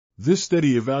This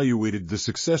study evaluated the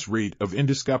success rate of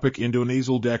endoscopic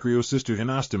endonasal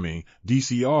Dacryocystorhinostomy,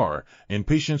 DCR, in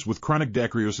patients with chronic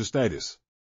dacryocystitis.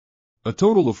 A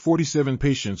total of 47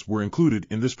 patients were included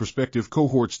in this prospective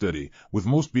cohort study, with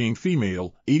most being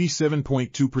female,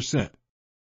 87.2%.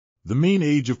 The mean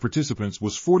age of participants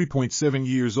was 40.7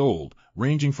 years old,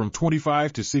 ranging from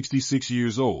 25 to 66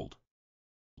 years old.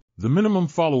 The minimum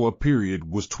follow-up period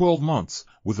was 12 months,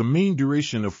 with a mean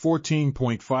duration of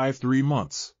 14.53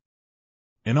 months.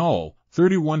 In all,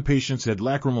 31 patients had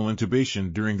lacrimal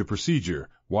intubation during the procedure,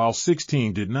 while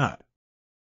 16 did not.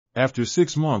 After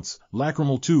 6 months,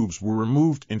 lacrimal tubes were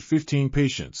removed in 15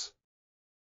 patients.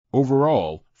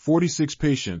 Overall, 46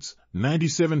 patients,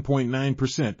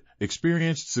 97.9%,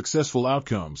 experienced successful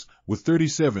outcomes, with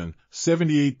 37,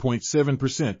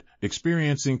 78.7%,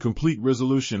 experiencing complete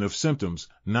resolution of symptoms,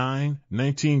 9,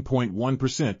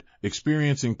 19.1%,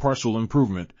 experiencing partial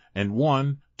improvement, and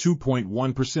 1,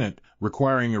 2.1%,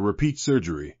 requiring a repeat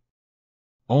surgery.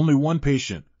 Only one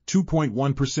patient,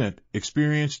 2.1%,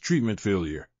 experienced treatment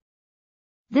failure.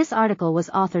 This article was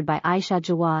authored by Ayesha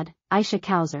Jawad, Ayesha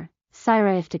Kausar,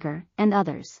 Saira Iftikhar, and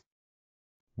others.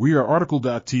 We are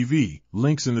RTCLTV,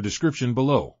 links in the description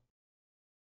below.